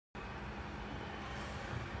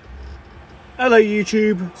Hello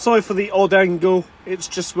YouTube, sorry for the odd angle, it's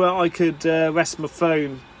just where I could rest my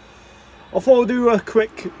phone. I thought I'd do a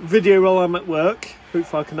quick video while I'm at work.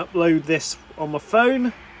 Hopefully I can upload this on my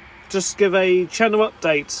phone. Just give a channel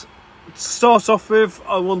update. To start off with,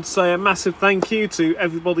 I want to say a massive thank you to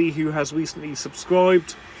everybody who has recently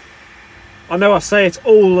subscribed. I know I say it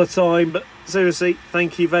all the time, but seriously,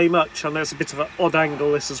 thank you very much. I know it's a bit of an odd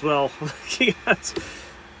angle this as well, looking at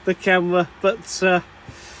the camera, but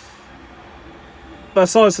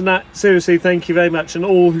aside from that, seriously, thank you very much, and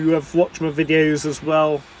all who have watched my videos as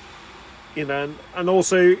well. You know, and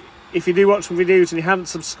also, if you do watch my videos and you haven't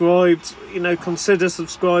subscribed, you know, consider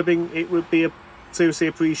subscribing. It would be seriously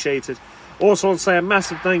appreciated. Also, I'll say a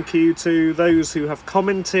massive thank you to those who have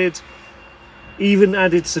commented, even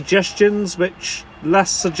added suggestions, which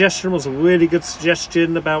last suggestion was a really good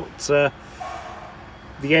suggestion about the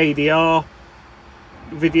ADR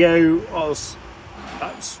video.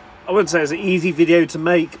 I wouldn't say it's an easy video to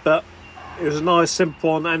make, but it was a nice,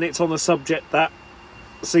 simple one, and it's on a subject that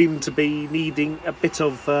seemed to be needing a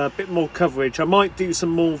bit more coverage. I might do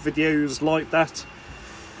some more videos like that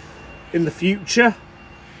in the future.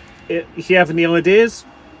 If you have any ideas,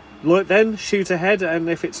 like then, shoot ahead, and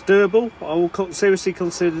if it's doable, I will seriously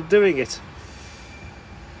consider doing it.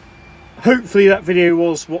 Hopefully that video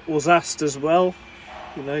was what was asked as well.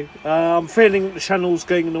 You know, I'm feeling the channel's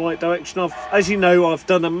going in the right direction. As you know, I've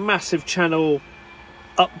done a massive channel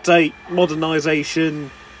update, modernisation,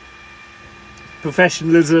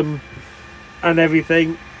 professionalism and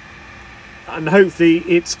everything, and hopefully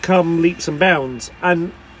it's come leaps and bounds,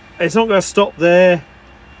 and it's not going to stop there.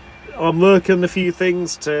 I'm working on a few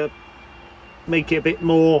things to make it a bit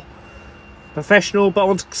more professional, but I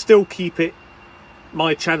want to still keep it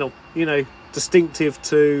my channel, you know, distinctive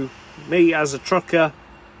to me as a trucker,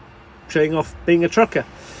 showing off being a trucker.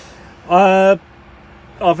 I've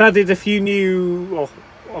added a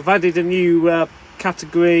new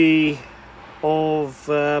category of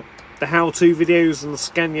the how-to videos and the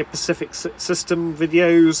Scan Your Pacific System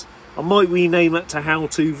videos. I might rename it to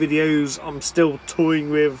how-to videos. I'm still toying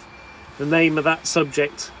with the name of that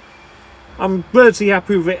subject. I'm relatively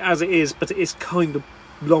happy with it as it is, but it is kind of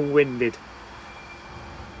long-winded.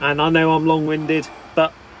 And I know I'm long-winded,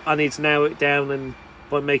 but I need to narrow it down and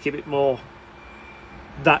make it a bit more.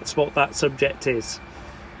 That's what that subject is.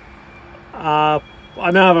 I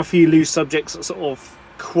now have a few loose subjects that sort of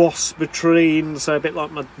cross between, so a bit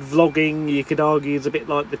like my vlogging, you could argue is a bit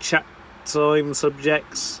like the chat time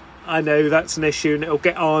subjects. I know that's an issue and it'll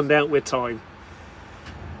get ironed out with time.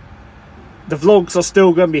 The vlogs are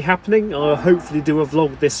still going to be happening. I'll hopefully do a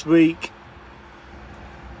vlog this week.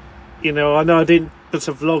 You know I didn't put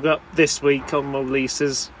a vlog up this week on my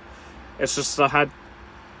releases. It's just I had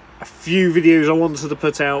a few videos I wanted to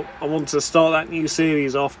put out. I wanted to start that new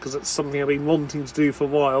series off because it's something I've been wanting to do for a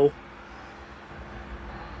while,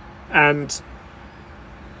 and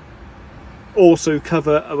also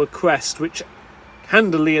cover a request which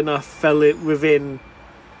handily enough fell within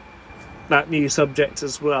that new subject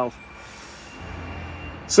as well.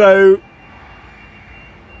 So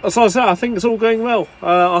as I said, I think it's all going well.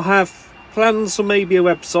 I have plans for maybe a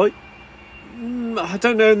website. I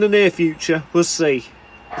don't know, in the near future, we'll see.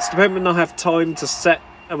 It's depending when I have time to set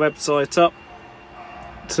a website up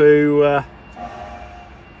to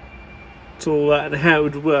all that and how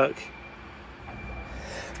it would work.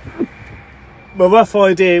 My rough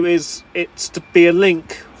idea is it's to be a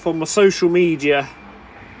link from my social media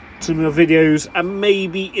to my videos, and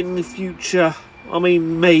maybe in the future, I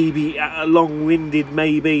mean maybe at a long-winded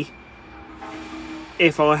maybe,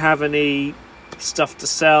 if I have any stuff to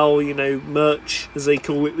sell, you know, merch as they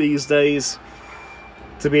call it these days,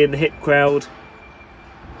 to be in the hip crowd.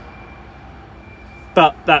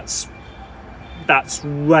 But that's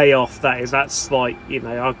way off. That's like, you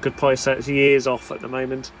know, I could probably say it's years off at the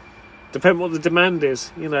moment, depending what the demand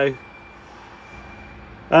is, you know.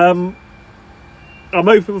 I'm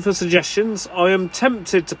open for suggestions. I am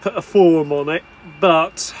tempted to put a forum on it,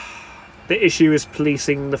 but the issue is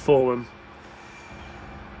policing the forum.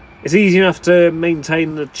 It's easy enough to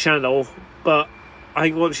maintain the channel, but I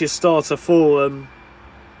think once you start a forum,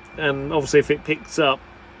 and obviously if it picks up,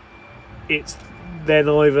 it's then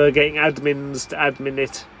either getting admins to admin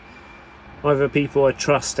it, either people I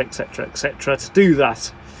trust, etc, etc, to do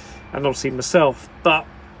that, and obviously myself. But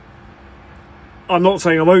I'm not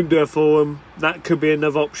saying I won't do a forum. That could be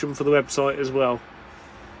another option for the website as well.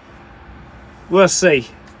 We'll see.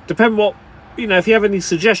 Depend what, you know, if you have any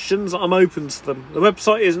suggestions, I'm open to them. The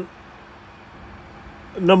website isn't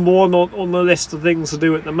number one on the list of things to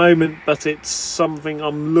do at the moment, but it's something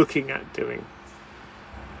I'm looking at doing.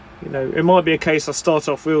 You know, it might be a case I start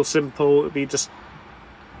off real simple. It'd be just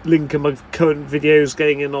linking my current videos,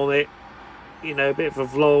 getting in on it, you know, a bit of a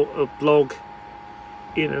blog,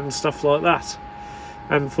 you know, and stuff like that.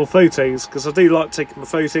 And for photos, because I do like taking my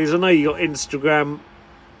photos. I know you got Instagram,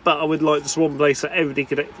 but I would like just one place that everybody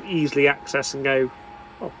could easily access and go,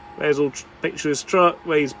 oh, there's all picture of his truck,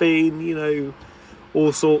 where he's been, you know,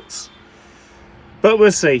 all sorts. But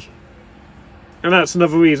we'll see. And that's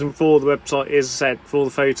another reason for the website, is said, for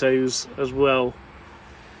the photos as well.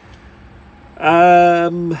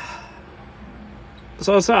 So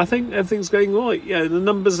I think everything's going right. Yeah, the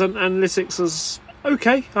numbers and analytics is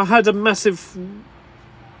okay. I had a massive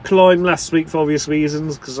climb last week for obvious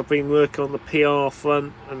reasons, because I've been working on the PR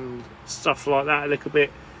front and stuff like that a little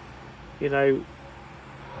bit, you know,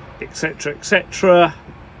 etc, etc.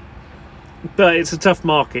 But it's a tough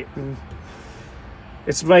market, and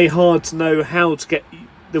it's very hard to know how to get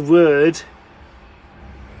the word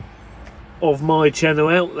of my channel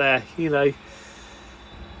out there, you know.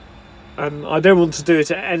 And I don't want to do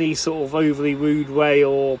it in any sort of overly rude way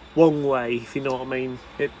or wrong way, if you know what I mean.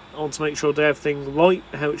 I want to make sure I do everything right,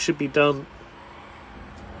 how it should be done,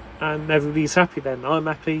 and everybody's happy then. I'm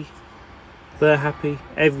happy, they're happy,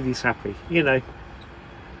 everybody's happy, you know.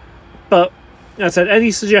 But as I said,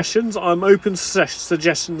 any suggestions, I'm open to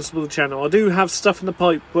suggestions for the channel. I do have stuff in the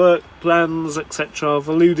pipe, work plans, etc. I've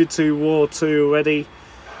alluded to War 2 already.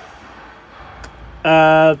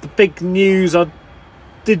 The big news, I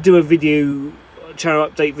did do a channel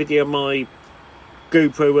update video on my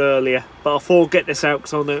GoPro earlier, but I thought I'd get this out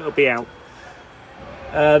because I know it'll be out.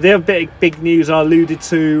 The other big news I alluded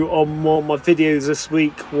to on one of my videos this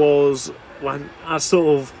week was when I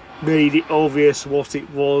sort of made it obvious what it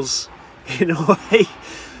was, in a way,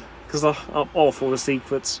 because I'm awful with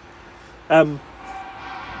secrets,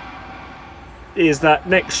 is that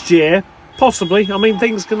next year, possibly, I mean,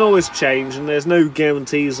 things can always change and there's no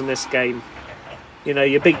guarantees in this game. You know,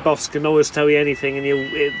 your big boss can always tell you anything and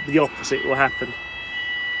the opposite will happen,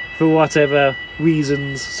 for whatever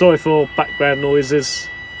reasons. Sorry for background noises,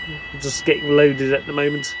 I'm just getting loaded at the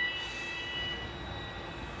moment.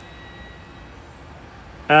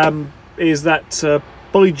 Is that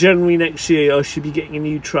probably January next year I should be getting a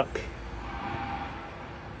new truck,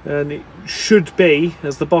 and it should be,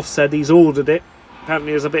 as the boss said, he's ordered it.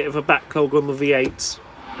 Apparently there's a bit of a backlog on the V8s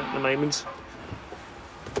at the moment,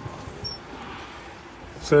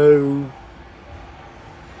 so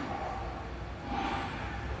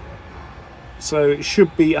it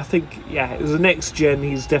should be, I think, yeah, it was the next gen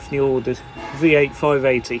he's definitely ordered. V8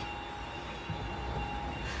 580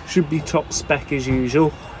 should be top spec as usual,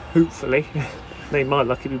 hopefully. They might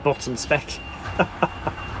lucky be bottom spec.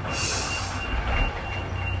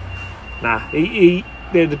 Nah,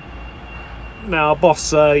 our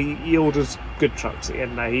boss, he orders good trucks at the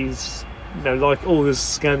end. He's, you know, like all his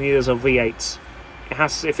Scanias are V8s. It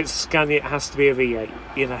has, if it's a Scania, it has to be a V8.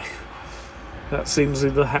 You know, that seems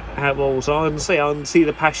to how it rolls. I can see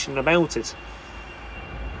the passion about it.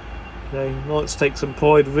 You know, he likes to take some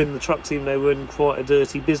pride within the trucks, even though we're in quite a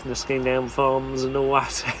dirty business, going down farms and all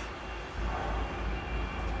that.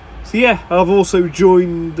 So yeah, I've also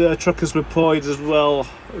joined Truckers with Pride as well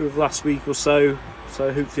over the last week or so.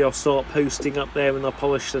 So hopefully I'll start posting up there when I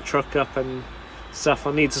polish the truck up and stuff.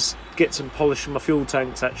 I need to get some polish in my fuel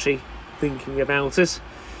tanks, actually, thinking about it.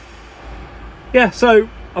 Yeah, so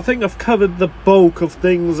I think I've covered the bulk of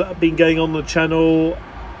things that have been going on the channel.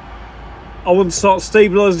 I want to start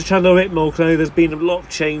stabilising the channel a bit more, because I know there's been a lot of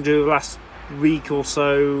change over the last week or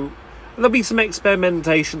so. There'll be some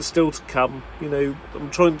experimentation still to come. You know,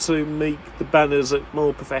 I'm trying to make the banners look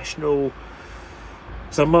more professional,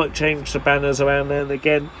 so I might change the banners around there and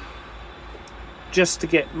again, just to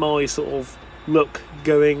get my sort of look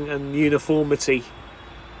going and uniformity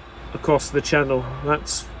across the channel.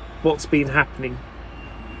 That's what's been happening,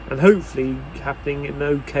 and hopefully happening in an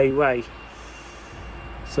okay way.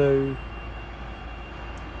 So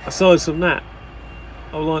aside from that,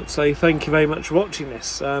 I would like to say thank you very much for watching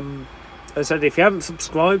this. As I said, if you haven't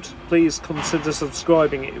subscribed, please consider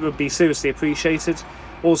subscribing. It would be seriously appreciated.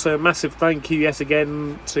 Also, a massive thank you yet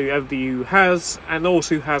again to everybody who has, and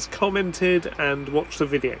also has commented and watched the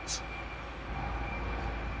videos.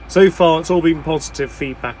 So far, it's all been positive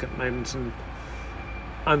feedback at the moment, and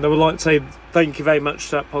I would like to say thank you very much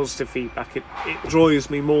for that positive feedback. It drives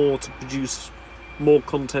me more to produce more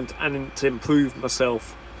content and to improve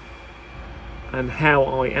myself and how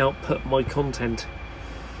I output my content.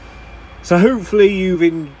 So hopefully you've,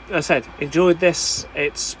 as I said, enjoyed this.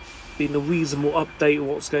 It's been a reasonable update of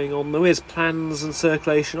what's going on. There is plans and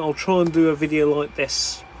circulation. I'll try and do a video like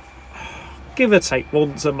this, give or take,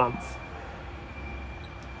 once a month.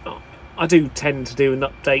 I do tend to do an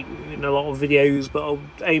update in a lot of videos, but I'll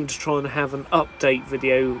aim to try and have an update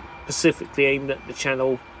video specifically aimed at the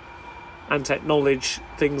channel and to acknowledge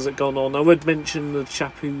things that gone on. I would mention the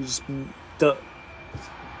chap who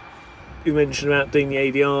mentioned about doing the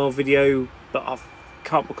ADR video, but I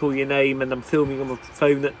can't recall your name and I'm filming on my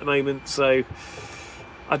phone at the moment, so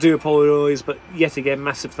I do apologise, but yet again,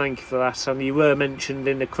 massive thank you for that, and you were mentioned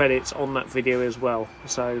in the credits on that video as well,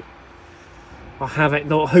 so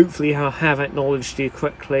hopefully I have acknowledged you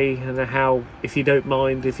correctly, and how, if you don't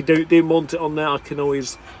mind, if you didn't want it on there, I can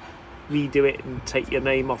always redo it and take your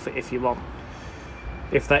name off it if you want,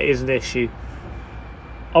 if that is an issue.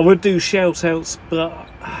 I would do shout outs, but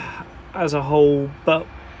as a whole, but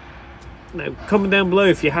comment down below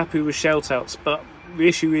if you're happy with shout outs, but the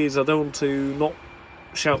issue is I don't want to not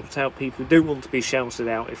shout out people who don't want to be shouted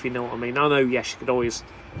out, if you know what I mean. I know, yes, you could always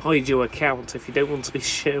hide your account if you don't want to be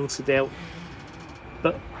shouted out,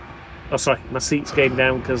 but oh sorry, my seat's going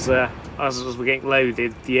down because as we're getting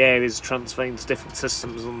loaded, the air is transferring to different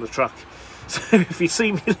systems on the truck. So if you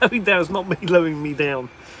see me lowering down, it's not me lowering me down,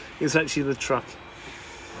 it's actually the truck.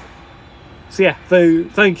 So yeah, so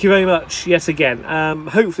thank you very much yet again.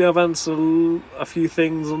 Hopefully I've answered a few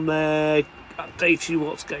things on there, update you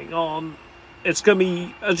what's going on. It's going to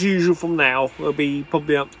be as usual from now. There'll be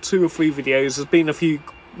probably up 2 or 3 videos. There's been a few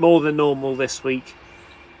more than normal this week.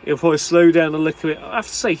 It'll probably slow down a little bit. I have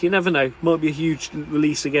to say, you never know. Might be a huge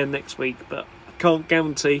release again next week, but I can't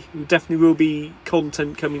guarantee. There definitely will be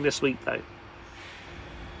content coming this week though.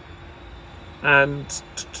 And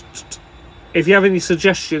if you have any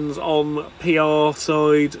suggestions on PR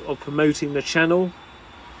side of promoting the channel,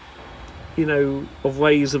 of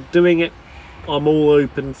ways of doing it, I'm all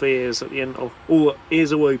open for ears at the end. All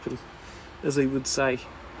ears are open, as they would say.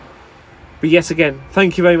 But yet again,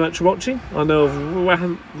 thank you very much for watching. I know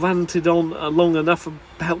I've ranted on long enough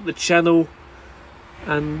about the channel,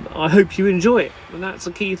 and I hope you enjoy it. And that's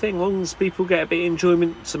a key thing. As long as people get a bit of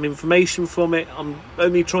enjoyment, some information from it, I'm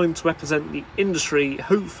only trying to represent the industry,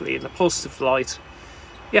 hopefully in a positive light.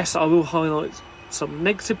 Yes, I will highlight some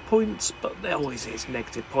negative points, but there always is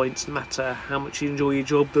negative points. No matter how much you enjoy your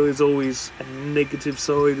job, there is always a negative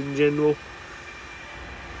side in general.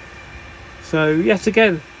 So yet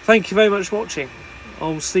again, thank you very much for watching.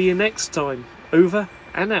 I'll see you next time. Over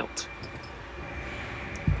and out.